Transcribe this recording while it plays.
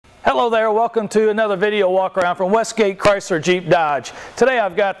Hello there, welcome to another video walk around from Westgate Chrysler Jeep Dodge. Today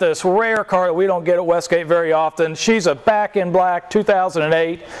I've got this rare car that we don't get at Westgate very often. She's a back in black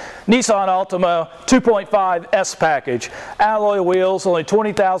 2008 Nissan Altima 2.5 S package. Alloy wheels, only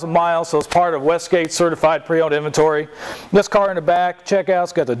 20,000 miles, so it's part of Westgate certified pre-owned inventory. This car in the back, check out,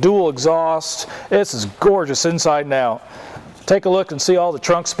 it's got the dual exhaust. This is gorgeous inside and out. Take a look and see all the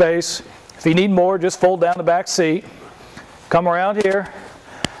trunk space. If you need more, just fold down the back seat. Come around here.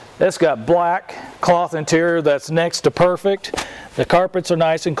 It's got black cloth interior that's next to perfect. The carpets are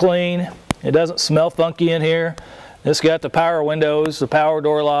nice and clean. It doesn't smell funky in here. It's got the power windows, the power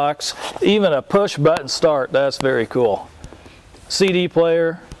door locks, even a push button start. That's very cool. CD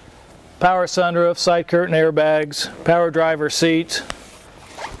player, power sunroof, side curtain airbags, power driver seat.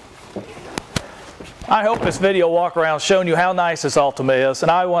 I hope this video walk around has shown you how nice this Altima is, and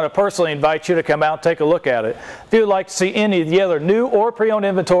I want to personally invite you to come out and take a look at it. If you would like to see any of the other new or pre-owned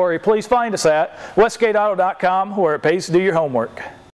inventory, please find us at westgateauto.com, where it pays to do your homework.